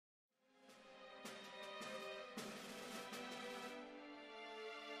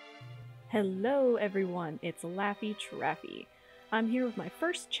Hello everyone, it's Laffy Traffy. I'm here with my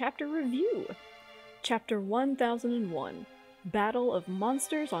first chapter review. Chapter 1001, Battle of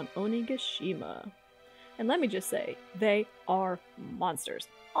Monsters on Onigashima. And let me just say, they are monsters.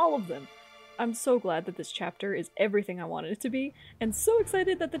 All of them. I'm so glad that this chapter is everything I wanted it to be, and so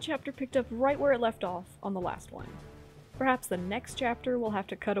excited that the chapter picked up right where it left off on the last one. Perhaps the next chapter we'll have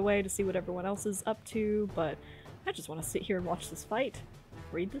to cut away to see what everyone else is up to, but I just want to sit here and watch this fight.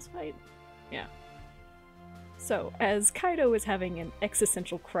 Read this fight? Yeah. So, as Kaido is having an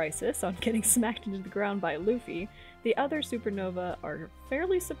existential crisis on getting smacked into the ground by Luffy, the other Supernova are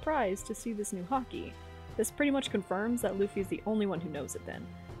fairly surprised to see this new Haki. This pretty much confirms that Luffy is the only one who knows it then,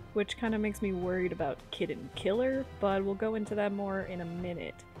 which kind of makes me worried about Kid and Killer, but we'll go into that more in a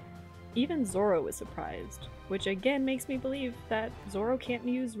minute. Even Zoro is surprised, which again makes me believe that Zoro can't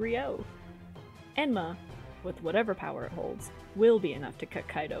use Ryo. Enma, with whatever power it holds, will be enough to cut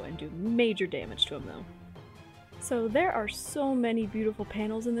Kaido and do major damage to him though. So there are so many beautiful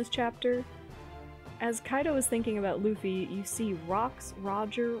panels in this chapter. As Kaido is thinking about Luffy, you see Rocks,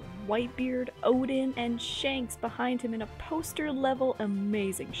 Roger, Whitebeard, Odin, and Shanks behind him in a poster-level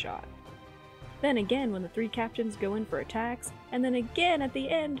amazing shot. Then again when the three captains go in for attacks, and then again at the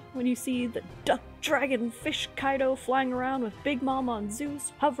end when you see the Duck Dragon Fish Kaido flying around with Big Mom on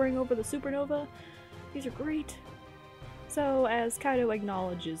Zeus hovering over the Supernova. These are great. So, as Kaido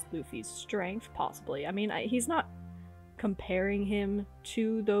acknowledges Luffy's strength, possibly, I mean, he's not comparing him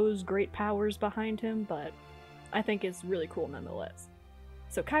to those great powers behind him, but I think it's really cool nonetheless.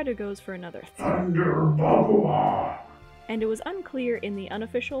 So Kaido goes for another Thunder Bubble! And it was unclear in the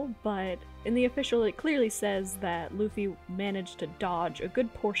unofficial, but in the official it clearly says that Luffy managed to dodge a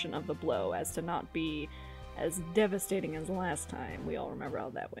good portion of the blow as to not be as devastating as last time. We all remember how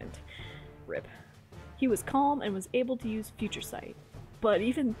that went. Rip. He was calm and was able to use Future Sight, but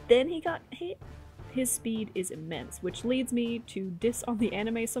even then he got hit. His speed is immense, which leads me to diss on the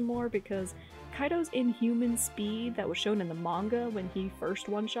anime some more because Kaido's inhuman speed that was shown in the manga when he first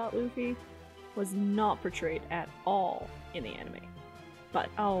one-shot Luffy was not portrayed at all in the anime. But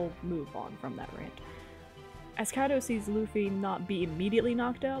I'll move on from that rant. As Kaido sees Luffy not be immediately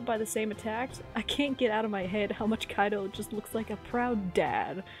knocked out by the same attacks, I can't get out of my head how much Kaido just looks like a proud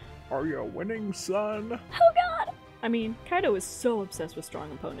dad. Are you winning, son? Oh god! I mean, Kaido is so obsessed with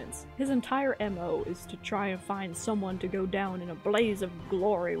strong opponents. His entire MO is to try and find someone to go down in a blaze of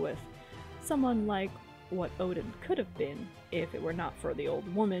glory with. Someone like what Odin could have been if it were not for the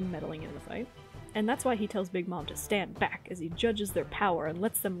old woman meddling in the fight. And that's why he tells Big Mom to stand back as he judges their power and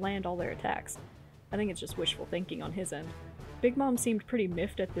lets them land all their attacks. I think it's just wishful thinking on his end. Big Mom seemed pretty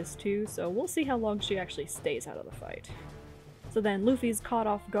miffed at this too, so we'll see how long she actually stays out of the fight. So then Luffy's caught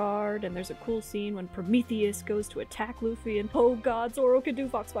off guard, and there's a cool scene when Prometheus goes to attack Luffy, and oh god, Zoro can do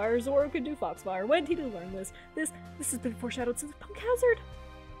Foxfire, Zoro can do Foxfire. When did he learn this? This has been foreshadowed since Punk Hazard!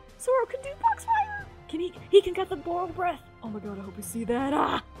 Zoro can do Foxfire! He can cut the Boral Breath! Oh my god, I hope we see that!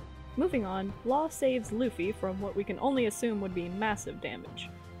 Ah! Moving on, Law saves Luffy from what we can only assume would be massive damage.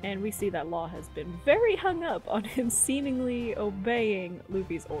 And we see that Law has been very hung up on him seemingly obeying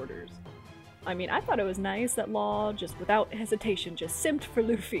Luffy's orders. I mean, I thought it was nice that Law, just without hesitation, just simped for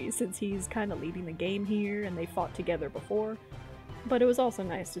Luffy since he's kind of leading the game here and they fought together before. But it was also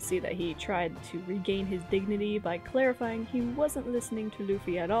nice to see that he tried to regain his dignity by clarifying he wasn't listening to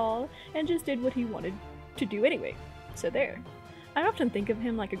Luffy at all and just did what he wanted to do anyway. So there. I often think of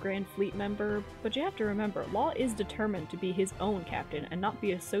him like a Grand Fleet member, but you have to remember, Law is determined to be his own captain and not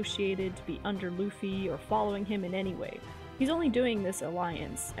be associated to be under Luffy or following him in any way. He's only doing this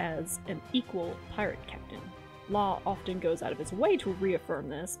alliance as an equal pirate captain. Law often goes out of his way to reaffirm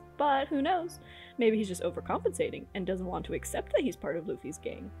this, but who knows? Maybe he's just overcompensating and doesn't want to accept that he's part of Luffy's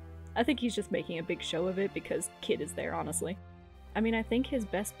gang. I think he's just making a big show of it because Kid is there, honestly. I mean, I think his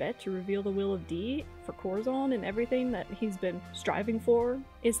best bet to reveal the will of D for Corazon and everything that he's been striving for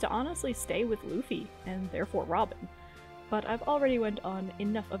is to honestly stay with Luffy, and therefore Robin. But I've already went on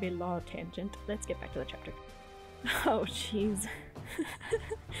enough of a Law tangent. Let's get back to the chapter. Oh jeez.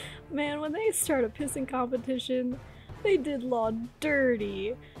 Man, when they start a pissing competition, they did Law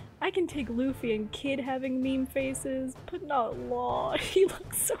dirty. I can take Luffy and Kid having meme faces, but not Law. He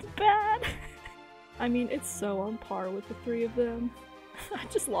looks so bad. I mean, it's so on par with the three of them. I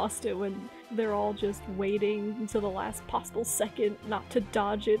just lost it when they're all just waiting until the last possible second not to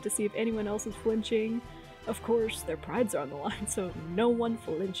dodge it to see if anyone else is flinching. Of course, their prides are on the line, so no one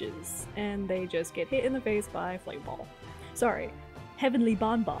flinches, and they just get hit in the face by Flame Ball. Sorry, Heavenly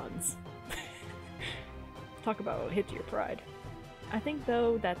Bonbons. Talk about hit to your pride. I think,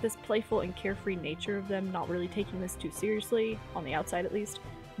 though, that this playful and carefree nature of them not really taking this too seriously, on the outside at least,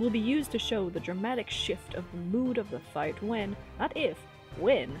 will be used to show the dramatic shift of the mood of the fight when, not if,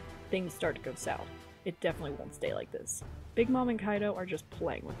 when, things start to go south. It definitely won't stay like this. Big Mom and Kaido are just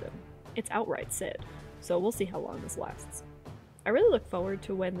playing with him. It's outright said, so we'll see how long this lasts. I really look forward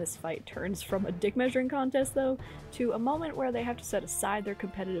to when this fight turns from a dick measuring contest, though, to a moment where they have to set aside their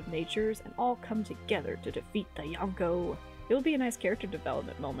competitive natures and all come together to defeat the Yonko. It will be a nice character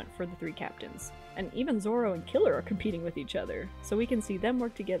development moment for the three captains. And even Zoro and Killer are competing with each other, so we can see them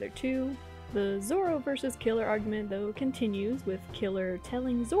work together too. The Zoro versus Killer argument, though, continues with Killer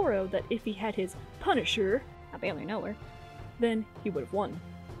telling Zoro that if he had his Punisher, I barely know her, then he would have won.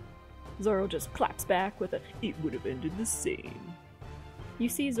 Zoro just claps back with a, "It would have ended the same." You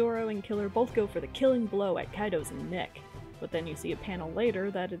see Zoro and Killer both go for the killing blow at Kaido's neck, but then you see a panel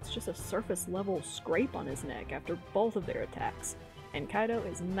later that it's just a surface level scrape on his neck after both of their attacks, and Kaido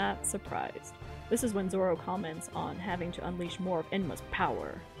is not surprised. This is when Zoro comments on having to unleash more of Enma's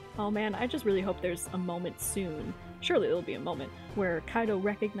power. Oh man, I just really hope there's a moment soon, surely there'll be a moment, where Kaido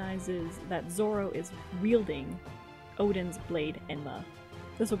recognizes that Zoro is wielding Oden's blade Enma.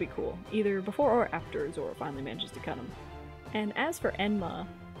 This will be cool, either before or after Zoro finally manages to cut him. And as for Enma,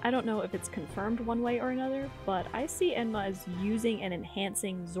 I don't know if it's confirmed one way or another, but I see Enma as using and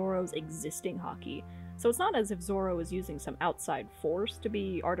enhancing Zoro's existing haki. So it's not as if Zoro is using some outside force to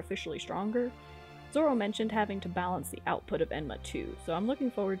be artificially stronger. Zoro mentioned having to balance the output of Enma too, so I'm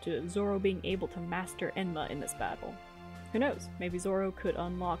looking forward to Zoro being able to master Enma in this battle. Who knows, maybe Zoro could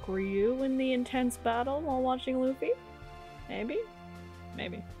unlock Ryu in the intense battle while watching Luffy? Maybe?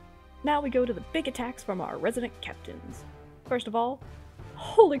 Maybe. Now we go to the big attacks from our resident captains. First of all,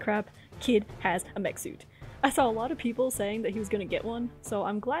 holy crap, Kid has a mech suit. I saw a lot of people saying that he was gonna get one, so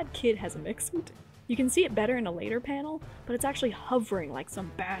I'm glad Kid has a mech suit. You can see it better in a later panel, but it's actually hovering like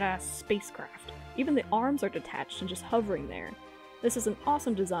some badass spacecraft. Even the arms are detached and just hovering there. This is an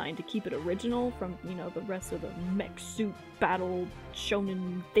awesome design to keep it original from, you know, the rest of the mech suit battle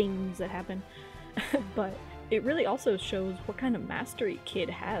shonen things that happen. But it really also shows what kind of mastery Kid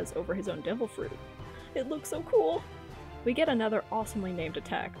has over his own devil fruit. It looks so cool! We get another awesomely named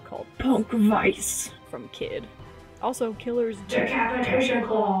attack called Punk Vice from Kid. Also, Killer's Decapitation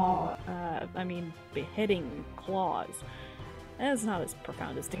Claw! Beheading claws. That's not as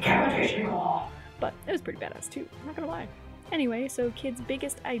profound as Decapitation Claw, but it was pretty badass too, I'm not gonna lie. Anyway, so Kid's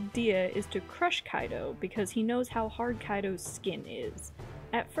biggest idea is to crush Kaido because he knows how hard Kaido's skin is.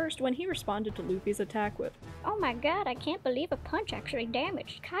 At first, when he responded to Luffy's attack with, "Oh my god, I can't believe a punch actually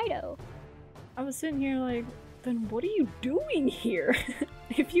damaged Kaido," I was sitting here like, then what are you doing here?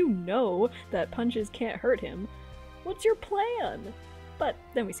 If you know that punches can't hurt him, what's your plan? But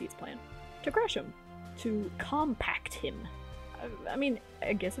then we see his plan. To crush him. To compact him.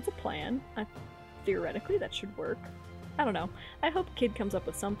 I guess it's a plan. Theoretically, that should work. I don't know. I hope Kid comes up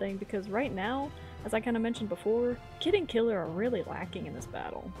with something, because right now, as I kind of mentioned before, Kid and Killer are really lacking in this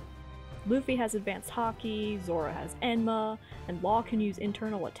battle. Luffy has advanced haki, Zoro has Enma, and Law can use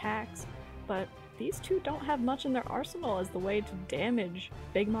internal attacks, but these two don't have much in their arsenal as the way to damage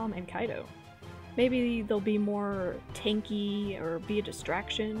Big Mom and Kaido. Maybe they'll be more tanky or be a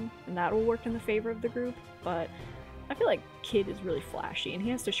distraction, and that will work in the favor of the group, but I feel like Kid is really flashy and he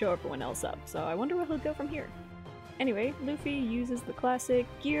has to show everyone else up, so I wonder where he'll go from here. Anyway, Luffy uses the classic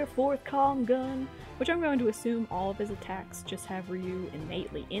Gear 4th Kong gun, which I'm going to assume all of his attacks just have Ryu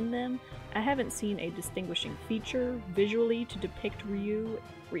innately in them. I haven't seen a distinguishing feature visually to depict Ryu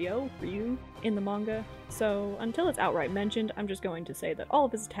in the manga, so until it's outright mentioned, I'm just going to say that all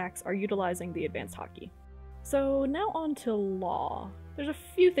of his attacks are utilizing the advanced haki. So now on to Law. There's a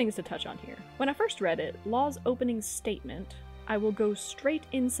few things to touch on here. When I first read it, Law's opening statement, "I will go straight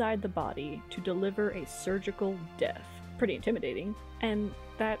inside the body to deliver a surgical death." Pretty intimidating, and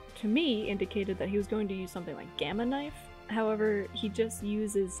that to me indicated that he was going to use something like Gamma Knife. However, he just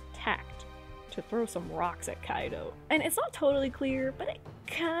uses tact to throw some rocks at Kaido. And it's not totally clear, but it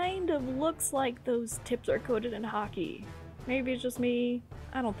kind of looks like those tips are coated in haki. Maybe it's just me.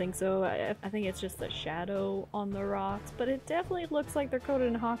 I don't think so. I think it's just the shadow on the rocks, but it definitely looks like they're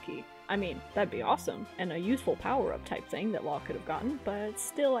coated in haki. I mean, that'd be awesome, and a useful power-up type thing that Law could have gotten, but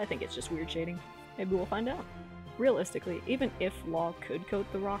still I think it's just weird shading. Maybe we'll find out. Realistically, even if Law could coat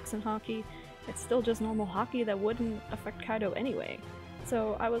the rocks in haki, it's still just normal haki that wouldn't affect Kaido anyway.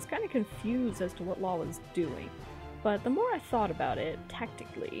 So I was kind of confused as to what Law was doing. But the more I thought about it,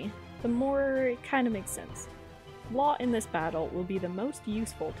 tactically, the more it kind of makes sense. Law in this battle will be the most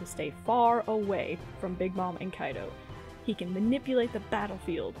useful to stay far away from Big Mom and Kaido. He can manipulate the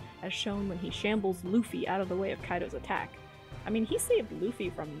battlefield, as shown when he shambles Luffy out of the way of Kaido's attack. I mean, he saved Luffy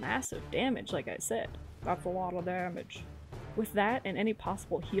from massive damage, like I said. That's a lot of damage. With that and any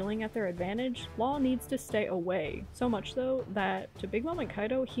possible healing at their advantage, Law needs to stay away, so much so that to Big Mom and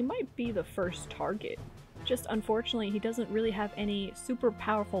Kaido, he might be the first target. Just unfortunately, he doesn't really have any super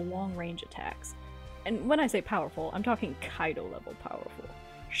powerful long-range attacks. And when I say powerful, I'm talking Kaido level powerful.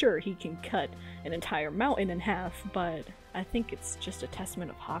 Sure, he can cut an entire mountain in half, but I think it's just a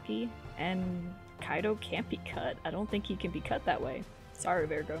testament of hockey, and Kaido can't be cut. I don't think he can be cut that way. Sorry,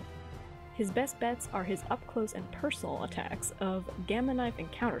 Virgo. His best bets are his up-close and personal attacks of Gamma Knife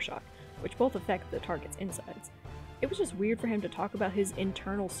and Countershock, which both affect the target's insides. It was just weird for him to talk about his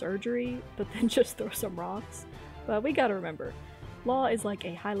internal surgery, but then just throw some rocks. But we gotta remember, Law is like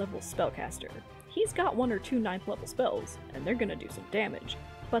a high-level spellcaster. He's got 1 or 2 9th level spells, and they're gonna do some damage,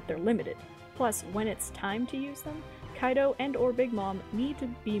 but they're limited. Plus, when it's time to use them, Kaido and or Big Mom need to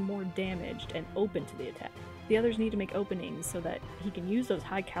be more damaged and open to the attack. The others need to make openings so that he can use those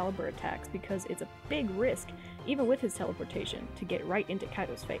high caliber attacks because it's a big risk, even with his teleportation, to get right into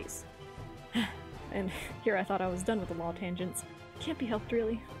Kaido's face. And here I thought I was done with the Law tangents. Can't be helped,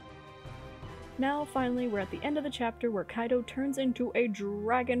 really. Now, finally, we're at the end of the chapter where Kaido turns into a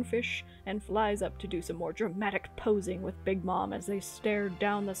dragonfish and flies up to do some more dramatic posing with Big Mom as they stare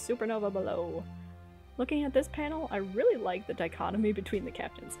down the supernova below. Looking at this panel, I really like the dichotomy between the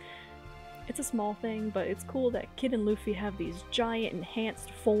captains. It's a small thing, but it's cool that Kid and Luffy have these giant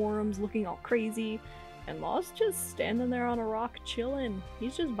enhanced forms looking all crazy, and Law's just standing there on a rock chillin'.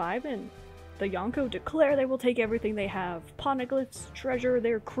 He's just vibing. The Yonko declare they will take everything they have. Poneglyphs treasure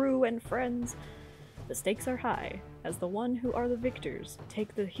their crew and friends. The stakes are high, as the one who are the victors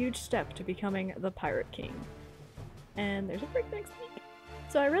take the huge step to becoming the Pirate King. And there's a break next week.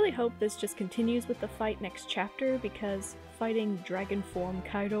 So I really hope this just continues with the fight next chapter, because fighting Dragon Form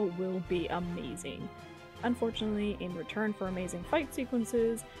Kaido will be amazing. Unfortunately, in return for amazing fight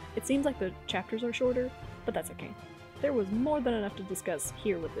sequences, it seems like the chapters are shorter, but that's okay. There was more than enough to discuss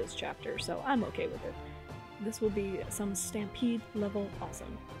here with this chapter, so I'm okay with it. This will be some Stampede level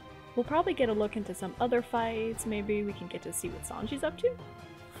awesome. We'll probably get a look into some other fights, maybe we can get to see what Sanji's up to?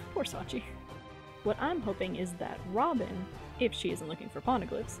 Poor Sanji. What I'm hoping is that Robin, if she isn't looking for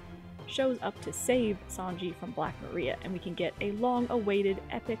poneglyphs, shows up to save Sanji from Black Maria, and we can get a long-awaited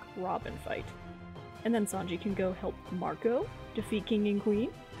epic Robin fight. And then Sanji can go help Marco defeat King and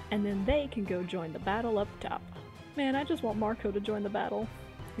Queen, and then they can go join the battle up top. Man, I just want Marco to join the battle.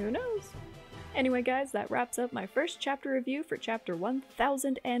 Who knows? Anyway guys, that wraps up my first chapter review for chapter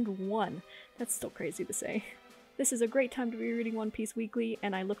 1001. That's still crazy to say. This is a great time to be reading One Piece weekly,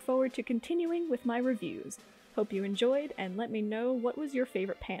 and I look forward to continuing with my reviews. Hope you enjoyed, and let me know what was your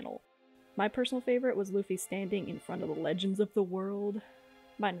favorite panel. My personal favorite was Luffy standing in front of the Legends of the World.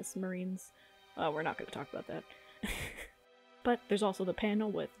 Minus Marines. We're not going to talk about that. But there's also the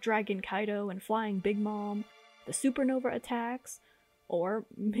panel with Dragon Kaido and Flying Big Mom, the supernova attacks, or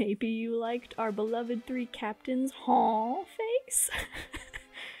maybe you liked our beloved 3 captains' haw face?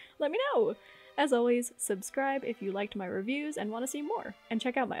 Let me know! As always, subscribe if you liked my reviews and want to see more, and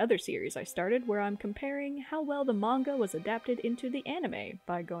check out my other series I started where I'm comparing how well the manga was adapted into the anime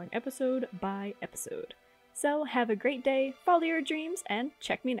by going episode by episode. So have a great day, follow your dreams, and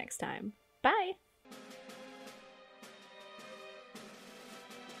check me next time. Bye!